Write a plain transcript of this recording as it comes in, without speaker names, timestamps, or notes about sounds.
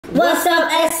What's up,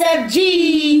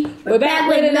 SFG? We're back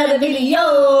with another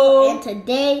video. And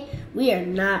today, we are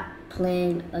not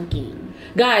playing a game.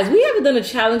 Guys, we haven't done a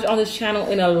challenge on this channel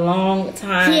in a long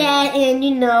time. Yeah, and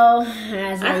you know,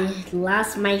 as I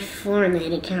lost my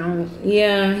Fortnite account.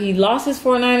 Yeah, he lost his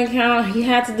Fortnite account. He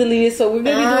had to delete it. So we're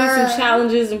going to be doing some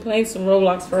challenges and playing some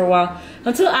Roblox for a while.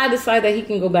 Until I decide that he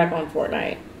can go back on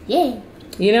Fortnite. Yeah.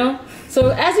 You know? So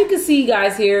as you can see,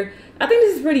 guys, here, I think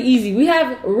this is pretty easy. We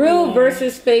have real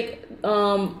versus fake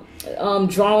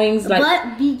drawings.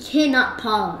 But we cannot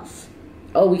pause.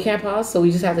 Oh, we can't pause, so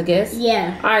we just have to guess?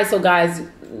 Yeah. All right, so guys,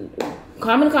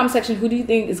 comment in the comment section, who do you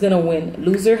think is going to win?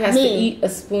 Loser has to eat a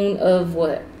spoon of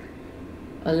what?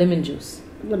 A lemon juice.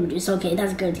 Lemon juice, okay,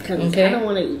 that's good because I don't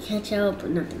want to eat ketchup or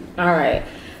nothing. All right.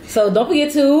 So don't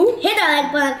forget to hit that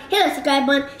like button, hit the subscribe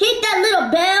button, hit that little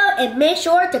bell, and make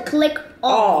sure to click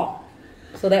all.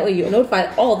 So that way you're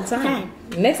notified all the time.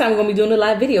 Next time we're going to be doing a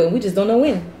live video and we just don't know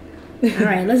when.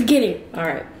 Alright, let's get it.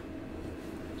 Alright.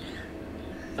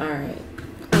 Alright.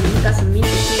 We got some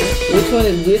music here. Which one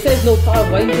is it? It says no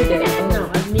pause. Why you did that? Oh. No,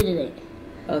 I muted it.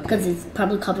 Okay. Because it's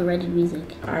probably copyrighted music.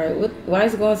 Alright, why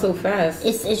is it going so fast?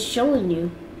 It's showing you.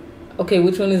 Okay,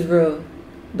 which one is real?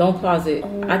 Don't pause it.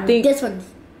 I think this one.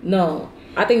 No.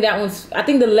 I think that one's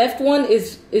the left one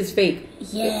is fake.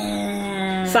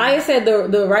 Yeah. Saya said the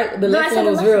left one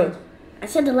was real. I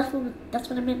said the left one. That's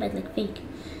what I meant by like fake.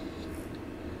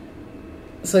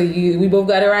 So we both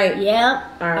got it right.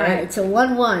 Yep. All right. It's a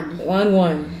 1-1.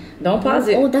 1-1. Don't pause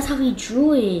it. Oh, that's how he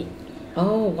drew it.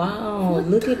 Oh wow!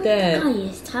 Look at that. Guy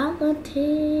is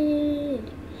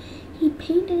talented. He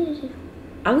painted it.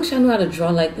 I wish I knew how to draw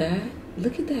like that.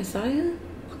 Look at that, Saya.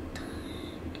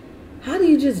 How do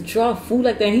you just draw food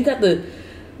like that? And he got the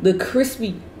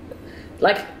crispy,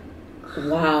 like,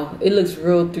 wow! It looks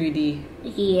real 3D.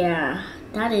 Yeah,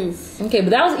 that is. Okay, but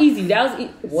that was easy. That was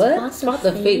what? Spot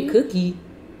the fake cookie.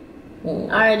 Oh.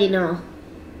 I already know.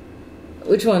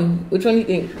 Which one? Which one do you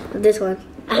think? This one.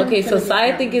 Okay, so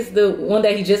Saya think it's the one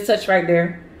that he just touched right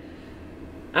there.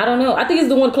 I don't know. I think it's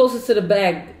the one closest to the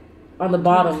bag on the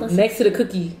bottom, next to the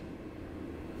cookie.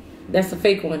 That's the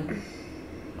fake one.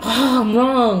 Oh, I'm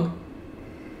wrong.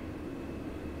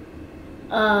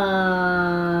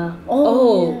 Oh.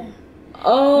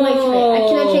 Wait,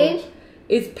 can I change?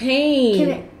 It's paint.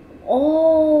 Can I?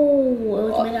 Oh,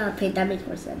 it was made out of paint. That makes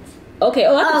more sense. Okay.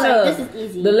 Oh, I can tell. This is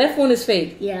easy. The left one is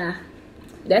fake. Yeah.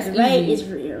 That's the easy. right is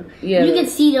real. Yeah. You can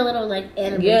see the little like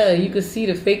animation. Yeah, you can see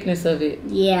the fakeness of it.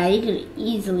 Yeah, you can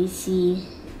easily see.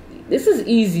 This is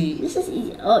easy. This is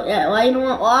easy. Oh yeah. Why you don't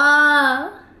want?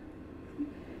 Oh.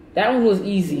 That one was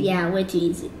easy. Yeah, way too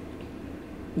easy.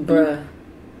 Bruh.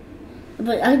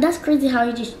 But that's crazy how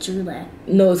he just drew that.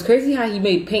 No, it's crazy how he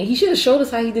made paint. He should have showed us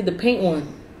how he did the paint one.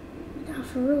 Not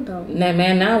for real though. Nah,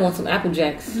 man, now I want some Apple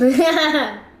Jacks.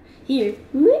 Here.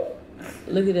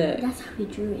 Look at that. That's how he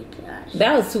drew it, gosh.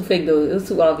 That was too fake though. It was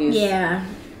too obvious. Yeah.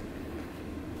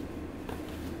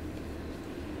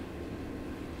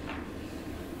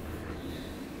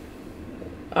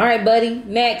 Alright, buddy.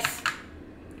 Next.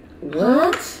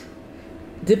 What?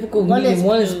 Difficult medium.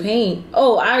 One is paint.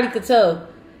 Oh, I already could tell.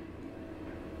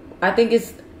 I think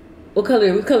it's what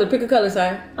color? What color? Pick a color,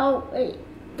 sire. Oh wait.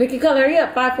 Pick a color. Hurry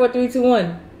up. 5, 4, 3, 2,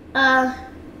 1.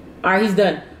 Alright, he's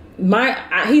done.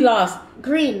 He lost.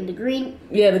 Green. The green.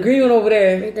 Yeah, the green one over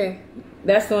there. Right there.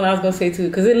 That's the one I was gonna say too,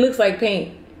 because it looks like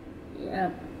paint.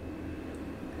 Yeah.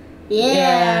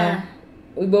 Yeah.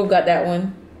 We both got that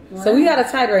one. Wow. So we got a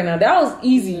tie right now. That was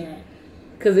easy. Yeah.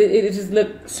 Cause it just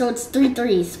looked. So it's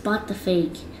 3-3. Spot the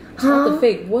fake. Spot the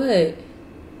fake. What?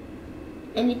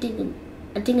 Anything.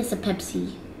 I think it's a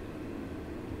Pepsi.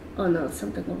 Oh no, it's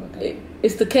something over there.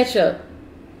 It's the ketchup.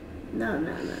 No.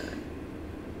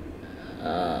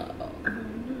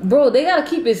 Bro, they gotta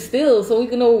keep it still so we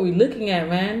can know what we're looking at,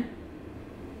 man.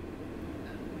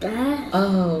 That.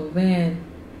 Oh man.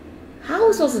 How are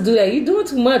we supposed to do that? You doing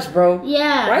too much, bro.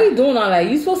 Yeah. Why are you doing all that?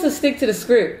 You supposed to stick to the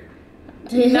script.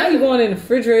 Now you're going in the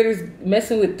refrigerators,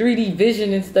 messing with 3D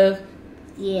vision and stuff.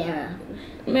 Yeah.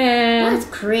 Man. That's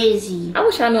crazy. I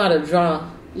wish I knew how to draw.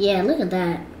 Yeah, look at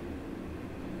that.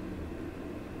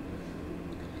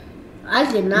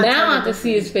 I did not. Now I can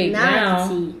see it's fake. Now I can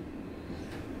see.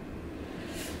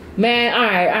 Man, all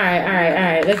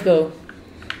right. Let's go.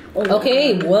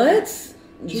 Okay, what?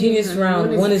 Genius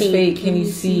round. One is fake. Can you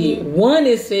see it? One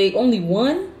is fake. Only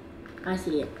one? I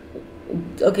see it.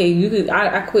 Okay, you could.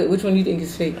 I quit. Which one do you think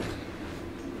is fake?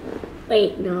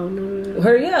 Wait, no.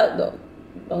 Hurry up, though.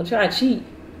 Don't try to cheat.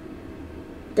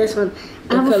 This one.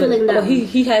 I have a feeling that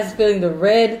he has a feeling the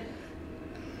red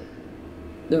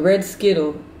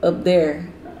Skittle up there.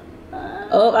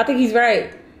 Oh, I think he's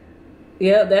right.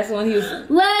 Yep, that's when he was.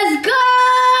 Let's go!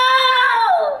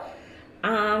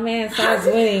 Ah, man, Sai's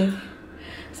winning.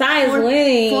 Sai is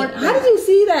winning. How did you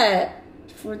see that?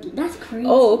 That's crazy.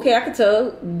 Oh, okay, I could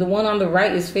tell. The one on the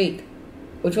right is fake.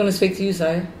 Which one is fake to you,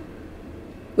 Sai?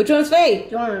 Which one is fake?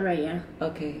 The one on the right, yeah.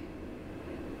 Okay.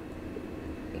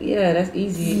 Yeah, that's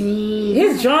easy.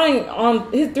 His drawing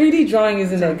on his 3D drawing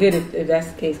isn't that good if that's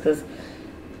the case, because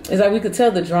it's like we could tell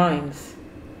the drawings.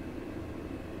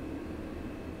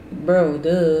 Bro,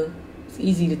 duh. It's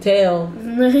easy to tell.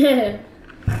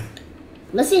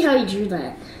 Let's see how he drew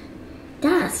that.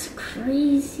 That's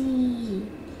crazy.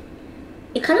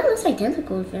 It kind of looks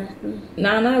identical, if you ask me.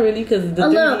 Nah, not really, because the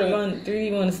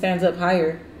 3D one stands up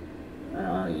higher.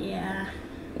 Oh, yeah.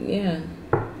 Yeah.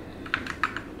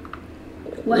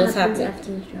 What's happens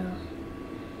after the draw?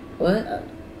 What?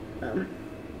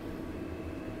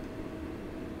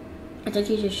 I think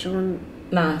he's just showing.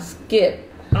 Nah, skip.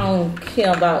 I don't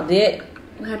care about that.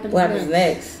 What happens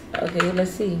next? Okay,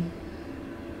 let's see.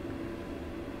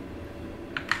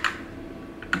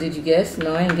 Did you guess?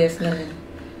 No, I ain't guess nothing.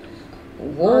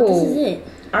 Whoa. Oh, this is it.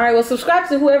 Alright, well, subscribe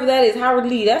to whoever that is. Howard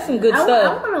Lee. That's some good stuff.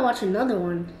 I want to watch another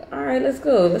one. Alright, let's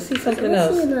go. Let's see something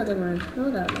else. Let's see another one.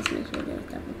 Hold on. Let's make sure there's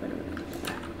that one.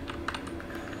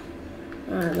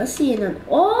 Alright, let's see another.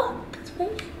 Oh, that's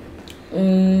fake.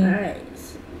 Alright.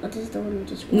 Oh, this is the one we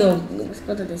just watched. No. Let's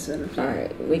go to this one. Okay.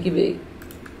 Alright, make it big.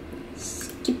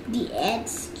 Skip the ad.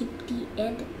 Skip the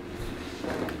ad.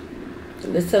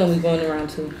 Let's tell them we're going around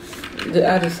too.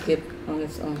 I'll just skip on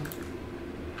its own.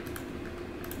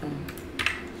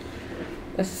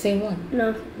 That's the same one.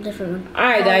 No, different one.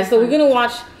 Alright, guys, so we're gonna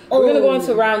watch. We're gonna go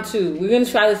into round 2. We're gonna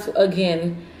try this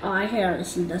again. Oh, I can already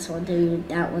see this one too.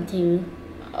 That one too.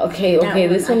 Okay.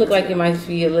 This one looked like it might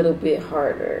be a little bit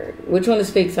harder. Which one is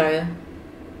fake, Saya?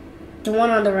 The one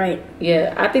on the right.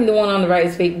 Yeah, I think the one on the right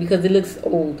is fake because it looks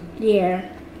old. Yeah.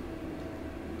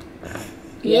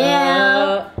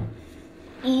 Yeah.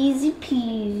 Easy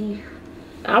peasy.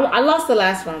 I lost the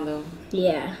last round though.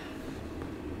 Yeah.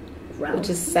 Which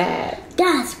is sad.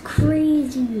 That's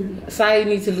crazy. Saya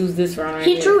needs to lose this round.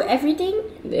 He drew everything?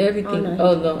 Everything.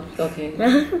 Oh, no. Okay.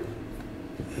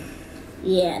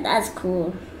 Yeah, that's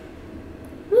cool.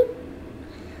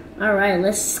 Alright,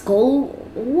 let's go.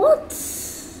 What?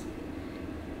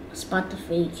 Spot the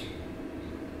fake.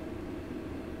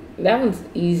 That one's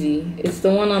easy. It's the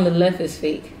one on the left is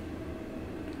fake.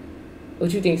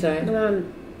 What you think, Saya? The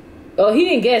one. Oh, he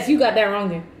didn't guess. You got that wrong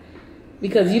there.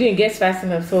 Because you didn't guess fast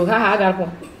enough. So, haha, I got a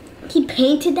point. He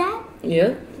painted that?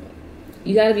 Yeah.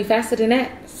 You gotta be faster than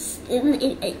that.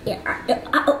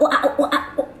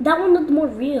 That one looked more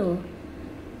real.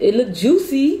 It looked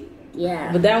juicy.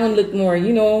 Yeah. But that one looked more,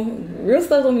 real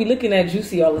stuff don't be looking at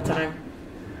juicy all the time.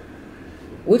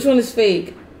 Which one is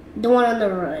fake? The one on the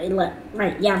right.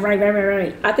 Right. Yeah,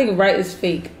 right. I think right is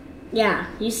fake. Yeah,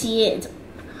 you see it.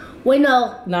 Wait,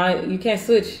 no. Nah, you can't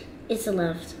switch. It's the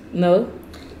left. No?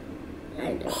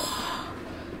 I know.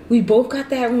 We both got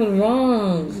that one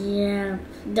wrong. Yeah.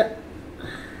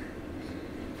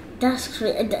 That's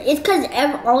crazy. It's because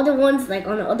all the ones, like,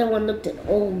 on the other one looked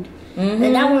old. Mm-hmm.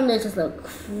 And that one just looked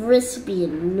crispy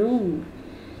and new.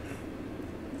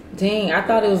 Dang, I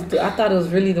thought it was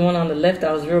really the one on the left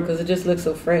that was real because it just looked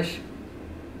so fresh.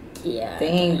 Yeah.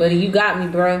 Dang, buddy, you got me,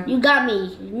 bro. You got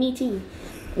me. Me too.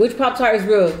 Which Pop-Tart is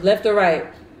real? Left or right?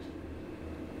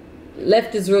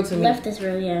 Left is real to me. Left is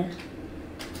real, yeah.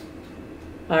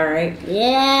 Alright.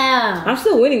 Yeah. I'm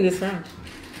still winning this round.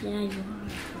 Yeah, you are.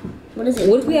 What is it?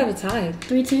 What if we have a tie?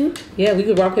 3-2? Yeah, we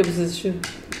could rock, paper, scissors, shoot.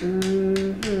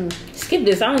 Mm-hmm. Skip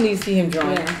this. I don't need to see him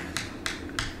drawing. Yeah.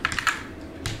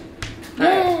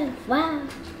 Right. Wow.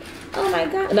 Oh my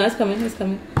god. No, it's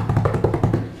coming.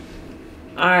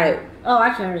 Alright. Oh, I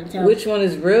can already tell. Which one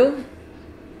is real?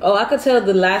 Oh, I could tell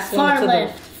the last one to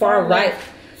left. the far right.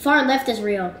 Far left is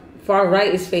real. Far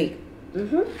right is fake.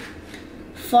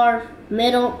 Far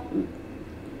middle.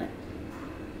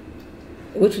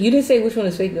 You didn't say which one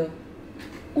is fake though.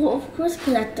 Well, of course,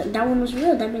 because that one was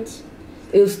real. That means.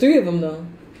 It was 3 of them though.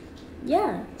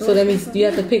 Yeah. So that means you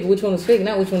have to pick which one is fake,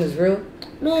 not which one is real.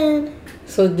 Man.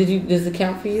 So does it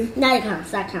count for you? No, it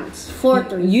counts. That counts.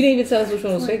 4-3. You didn't even tell us which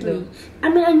one was fake though. I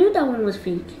mean, I knew that one was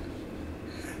fake.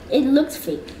 It looks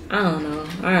fake. I don't know.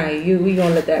 All right, we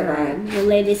gonna let that ride. We'll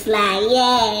let it slide.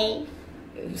 Yay.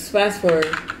 Fast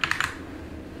forward.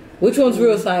 Which one's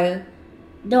real, Saya?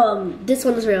 No, this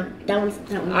one is real. That one.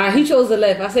 All right, he chose the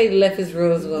left. I say the left is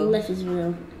real as well. The left is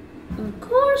real. Of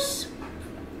course.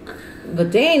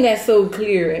 But dang, that's so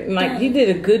clear. Like, he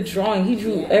did a good drawing. He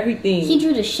drew everything. He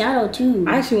drew the shadow too.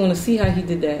 I actually want to see how he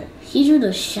did that. He drew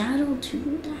the shadow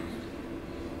too.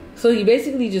 So he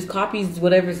basically just copies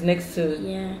whatever's next to.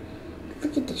 Yeah.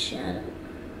 Look at the shadow.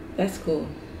 That's cool.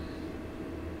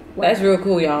 Wow. That's real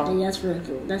cool, y'all. Yeah, that's really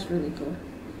cool. That's really cool.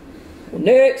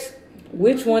 Next,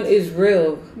 which one is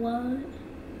real? What?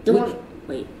 The one.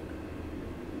 Wait.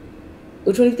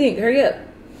 Which one do you think? Hurry up.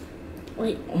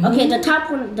 Wait. Okay, the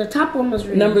top one. The top one was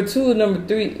real. Number 2 or number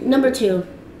 3? Number 2.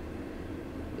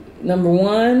 Number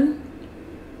 1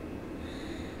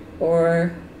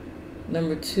 or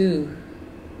number 2?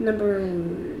 Number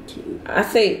 2. I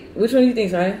say, which one do you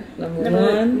think, sorry? Number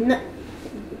 1?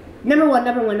 Number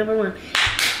one.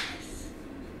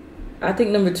 I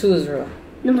think number 2 is real.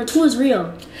 Number 2 is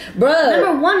real. Bruh.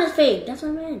 Number 1 is fake. That's what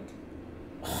I meant.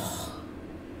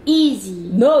 Easy.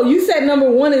 No, you said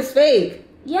number 1 is fake.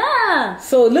 Yeah.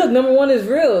 So look, number 1 is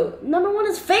real. Number 1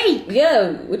 is fake.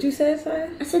 Yeah. What you said,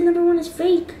 sorry? I said number 1 is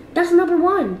fake. That's number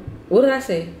 1. What did I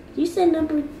say? You said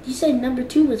number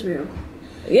 2 was real.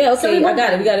 Yeah, okay, So I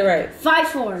got it. We got it right.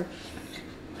 5-4.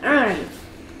 Alright.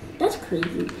 That's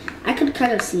crazy. I could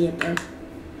kind of see it though.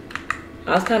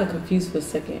 I was kind of confused for a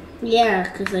second. Yeah,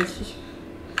 because like,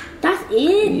 that's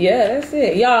it? Yeah, that's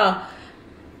it. Y'all,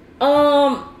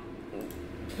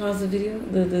 pause the video,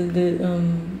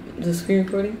 the screen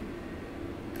recording.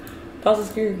 Pause the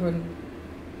screen recording.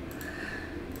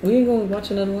 We ain't gonna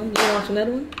watch another one? You gonna watch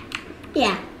another one?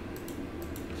 Yeah.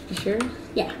 You sure?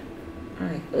 Yeah.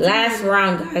 Alright. Last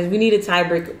round, guys. We need a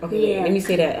tiebreaker. Okay, yeah. Let me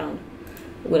say that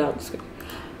without the screen.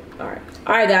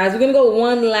 Alright, guys. We're gonna go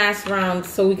one last round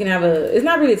so we can have a. It's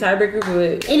not really a tiebreaker,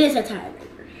 but it is a tiebreaker.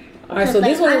 Alright, so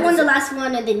this one. I won the last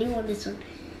one, and then you won this one.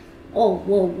 Oh,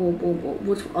 whoa.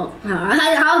 Which? Oh,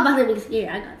 I was about to be scared.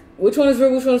 I got it. Which one is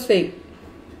real? Which one is fake?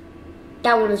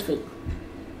 That one is fake.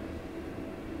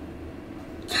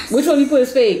 Yes. Which one you put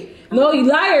is fake? No, you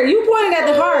liar. You pointed at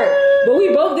the heart. But we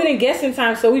both didn't guess in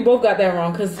time, so we both got that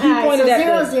wrong. Because he pointed at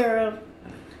 0-0.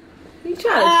 He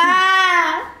tried to cheat.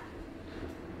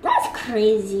 That's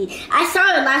crazy. I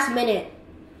saw it last minute.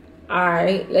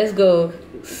 Alright, let's go.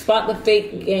 Spot the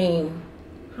fake game.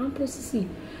 How am I supposed to see?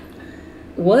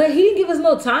 What? He didn't give us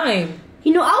no time.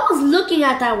 You know, I was looking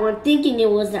at that one thinking it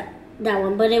was that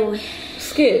one, but it was...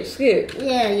 Skip.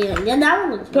 Yeah, that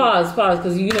one was fake. Pause,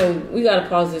 because, you know, we got to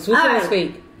pause this. Which one is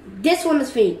fake? This one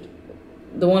is fake.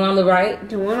 The one on the right?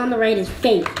 The one on the right is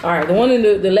fake. Alright, the one in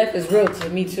the left is real to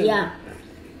me, too. Yeah.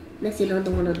 Let's see, not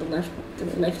the one on the left. The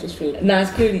left is fake. Nah,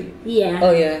 it's clearly... Yeah.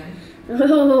 Oh, yeah.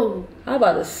 Oh. I was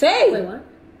about to say. Wait, what?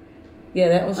 Yeah,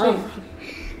 that one's fake.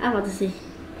 I'm about to say.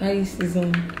 I used to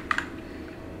zoom.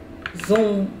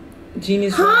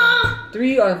 Genius. Huh?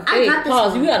 3 are fake. I got this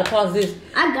pause. one. You gotta pause this.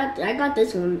 I got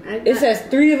this one. It says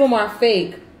 3 of them are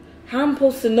fake. How am I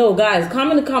supposed to know, guys?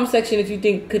 Comment in the comment section if you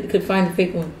think could find the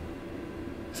fake one.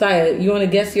 Saya, you want to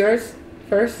guess yours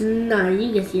first? No,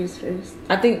 you guess yours first.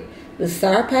 I think the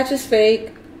Sour Patch is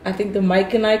fake. I think the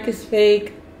Mike and Ike is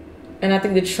fake, and I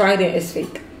think the Trident is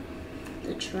fake.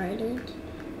 The Trident.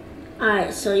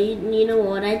 Alright, so you know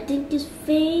what I think is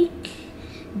fake?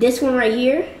 This one right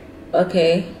here.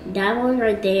 Okay. That one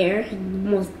right there,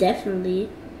 most definitely.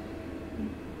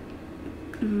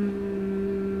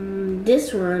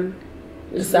 This one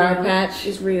is the Sour Patch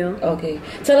is real. Okay.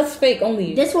 Tell us fake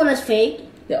only. This one is fake.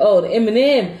 The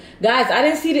M&M. Guys, I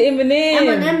didn't see the M&M.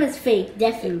 M&M is fake,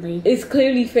 definitely. It's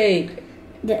clearly fake.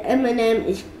 The M&M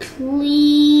is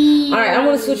clean. Alright, I'm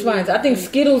gonna switch mine. I think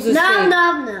Skittles is fake.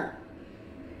 No.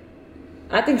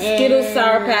 I think Skittles,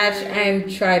 Sour Patch,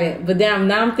 and Trident. But now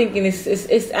I'm thinking it's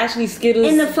actually Skittles.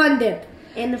 And the Fun Dip.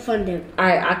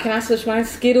 Alright, can I switch mine?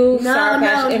 Skittles, Sour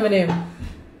Patch, M&M.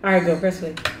 Alright, go. Press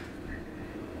play.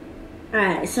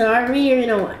 Alright, so I already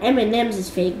know M&M's is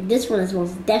fake. This one is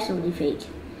most definitely fake.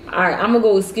 Alright, I'm gonna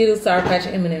go with Skittles, Sour Patch,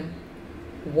 and M&M.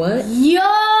 What? Yo!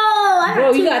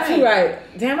 Bro, you got 2 right.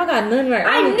 Damn, I got none right.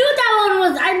 I knew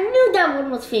that one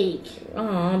was fake.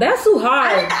 Oh, that's too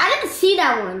hard. I didn't see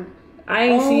that one. I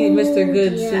ain't seen Mr.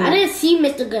 Good too. I didn't see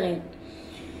Mr. Good.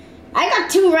 I got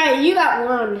 2 right. You got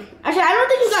 1. Actually, I don't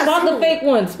think you got 2.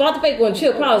 Spot the fake one.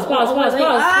 Chill. Pause. Hold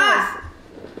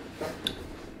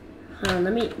on,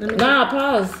 let me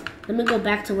Pause. Let me go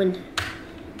back to when.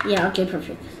 Yeah. Okay.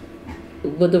 Perfect.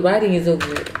 But the writing is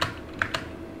over it.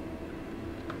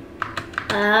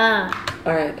 All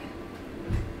right.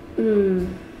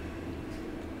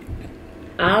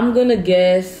 I'm gonna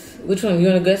guess. Which one? You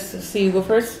wanna guess? See, you go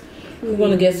first. You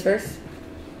wanna guess first?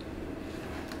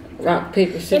 Rock,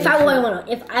 paper, scissors.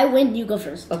 If I win, you go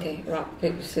first. Okay. Rock,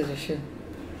 paper, scissors, shoot.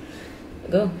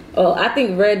 Go. Oh, I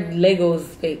think red Lego is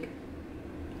fake.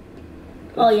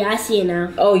 Oh yeah, I see it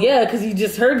now. Oh yeah, because you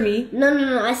just heard me.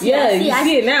 No, I see it. Yeah, you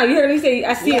see it now. You heard me say,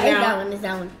 I see it now. It's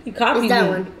that one. He copied me.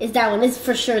 It's that one. It's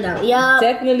for sure that one. Yeah.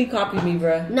 Definitely copied me,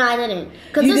 bro. No, I didn't.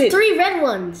 Because there's 3 red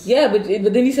ones. Yeah, but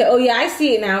then you said, oh yeah, I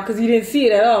see it now, because you didn't see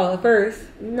it at all at first.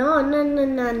 No.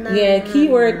 Yeah,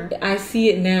 keyword, I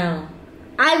see it now.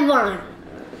 I won.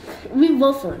 We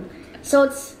both won. So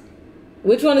it's...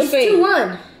 Which one is fake?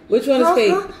 2-1. Which one is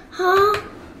fake? Huh?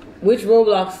 Which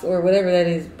Roblox or whatever that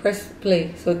is, press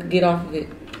play so it can get off of it.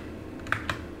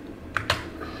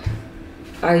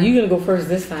 Alright, you gonna go first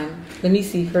this time. Let me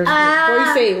see first. Before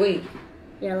you say it, wait.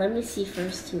 Yeah, let me see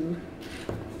first too.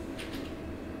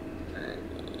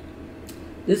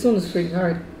 This one is pretty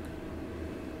hard.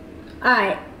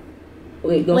 Alright.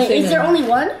 Wait, don't say is there only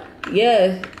one?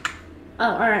 Yeah.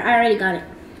 Oh, alright, I already got it.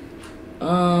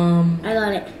 I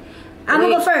got it. I'm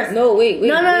gonna go first. No, wait.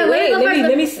 No,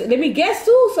 Let me guess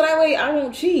too, so that way I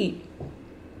won't cheat.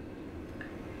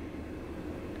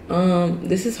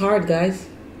 This is hard, guys.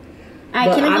 Alright,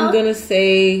 but can I go? I'm gonna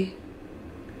say.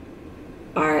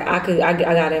 Alright, I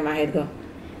got it in my head. Go.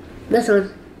 This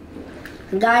one,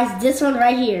 guys. This one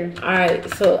right here. Alright,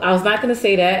 so I was not gonna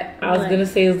say that. I was gonna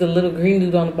say it was the little green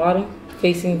dude on the bottom,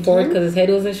 facing forward because his head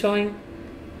wasn't showing.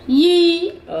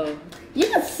 Yeah. Oh. You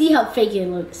can see how fake it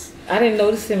looks. I didn't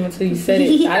notice him until you said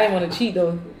it. I didn't want to cheat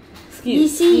though. You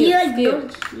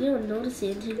don't notice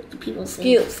it until people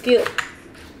say Skip.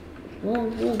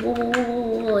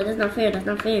 Whoa. That's not fair.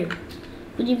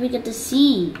 We didn't even get to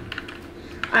see.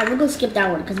 Alright, we're gonna skip that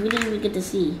one because we didn't even get to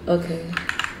see. Okay.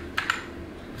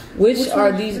 Which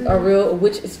are these are real?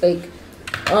 Which is fake?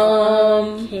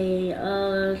 Okay.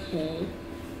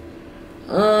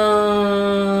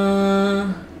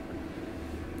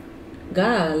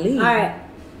 Golly. Alright.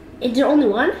 Is there only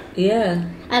one? Yeah.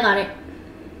 I got it.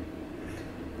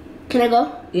 Can I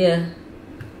go? Yeah.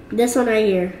 This one right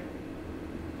here.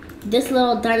 This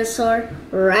little dinosaur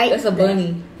right That's a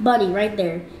bunny. Bunny right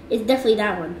there. It's definitely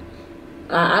that one.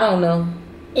 I don't know.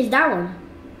 It's that one.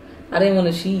 I didn't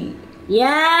want to cheat.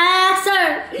 Yes,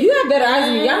 sir. You have better eyes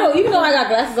than me. Y'all know, even though I got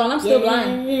glasses on, I'm still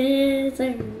blind. Yes,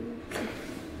 sir.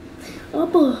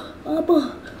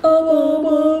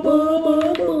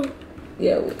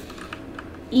 Yeah.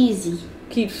 Easy.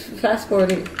 Keep fast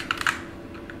forwarding.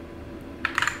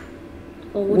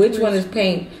 Oh, which one is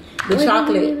pink? The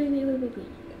chocolate. Wait.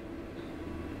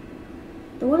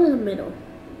 The one in the middle.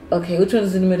 Okay, which one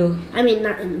is in the middle? I mean,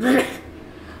 not in the middle.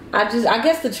 I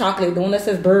guess the chocolate, the one that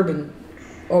says bourbon.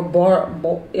 Or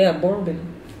bourbon.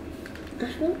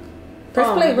 This one? Press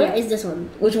play, right? Yeah, it's this one.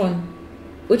 Which one?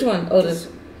 Oh, this.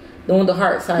 The one with the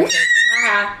heart side.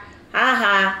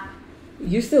 Ha.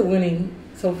 You're still winning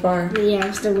so far. Yeah,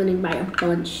 I'm still winning by a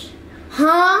bunch.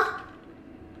 Huh?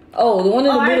 Oh, the one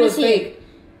in the middle is fake.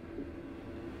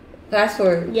 Fast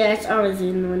forward. Yeah, it's always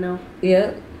in the window.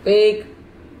 Yeah, fake.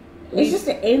 It's just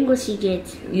the angle she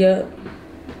gets. Yeah.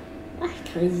 That's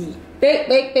crazy. Fake.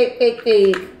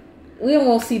 We don't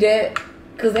want to see that.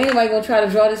 Because anybody going to try to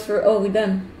draw this for... Oh, we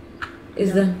done.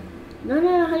 It's done. No,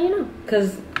 how you know?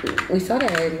 Because we saw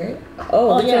that already, right?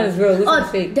 Oh, which one is real? Which one is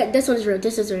fake? This one is real.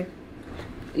 This is real.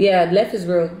 Yeah, left is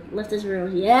real. Left is real.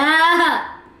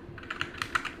 Yeah!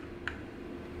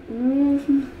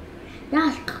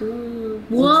 That's cool.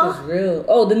 What? Which is real?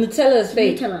 Oh, the Nutella is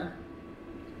fake. Nutella.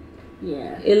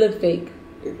 Yeah. It looked fake.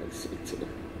 It looks fake too.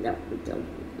 That looks fake.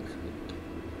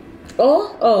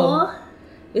 Oh.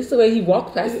 It's the way he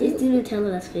walked past it. It's the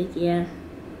Nutella that's fake, yeah.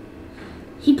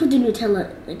 He put the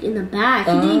Nutella like in the back.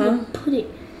 He didn't even put it.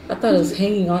 I thought it was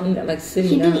hanging on, like sitting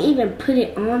He down. didn't even put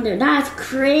it on there. That's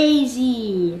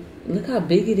crazy. Look how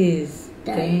big it is.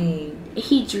 Dang.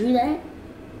 He drew that?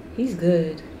 He's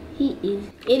good. He is.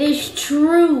 It is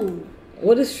true.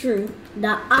 What is true?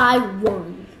 That I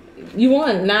won. You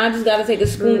won. Now I just gotta take a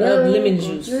spoon of lemon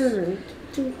juice.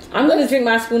 I'm gonna drink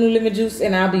my spoon of lemon juice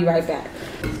and I'll be right back.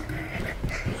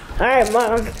 Alright,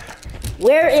 Mom.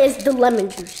 Where is the lemon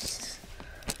juice?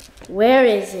 Where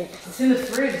is it? It's in the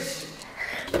fridge.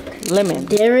 Lemon.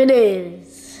 There it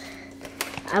is.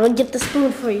 I'm gonna get the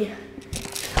spoon for you.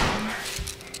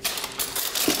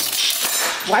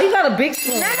 Why you got a big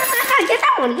spoon? No, get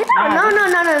that one. Get that one.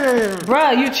 No.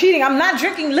 Bruh, you're cheating. I'm not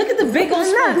drinking. Look at the big old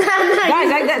spoon. No.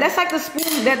 Guys, that's like the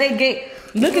spoon that they gave.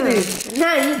 Look at this.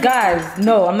 Guys,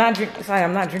 no, I'm not drinking. Sorry,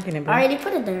 I'm not drinking it, bro. I already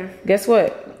put it there. Guess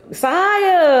what?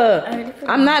 Saya!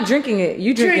 I'm not drinking it.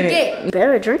 You drinking it. You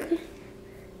better drink it.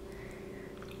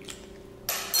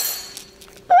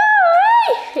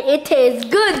 It tastes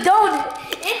good, don't it?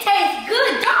 It tastes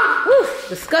good, don't it? Woo,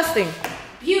 disgusting.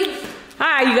 Beautiful.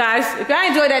 Alright, you guys. If y'all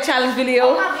enjoyed that challenge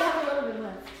video,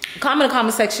 comment in the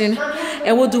comment section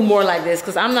and we'll do more like this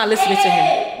because I'm not listening to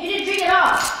him. You didn't drink it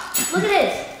off. Look at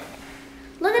this.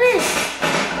 Look at this.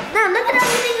 Now look at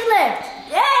everything left.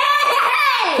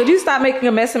 Yay! Could you stop making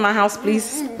a mess in my house,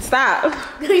 please? Stop.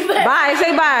 Bye.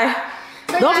 Say bye.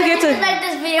 So Don't guys, forget if you to like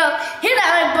this video, hit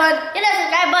that like button, hit that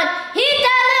subscribe button, hit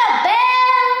that little bell.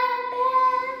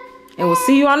 And we'll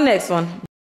see you on the next one.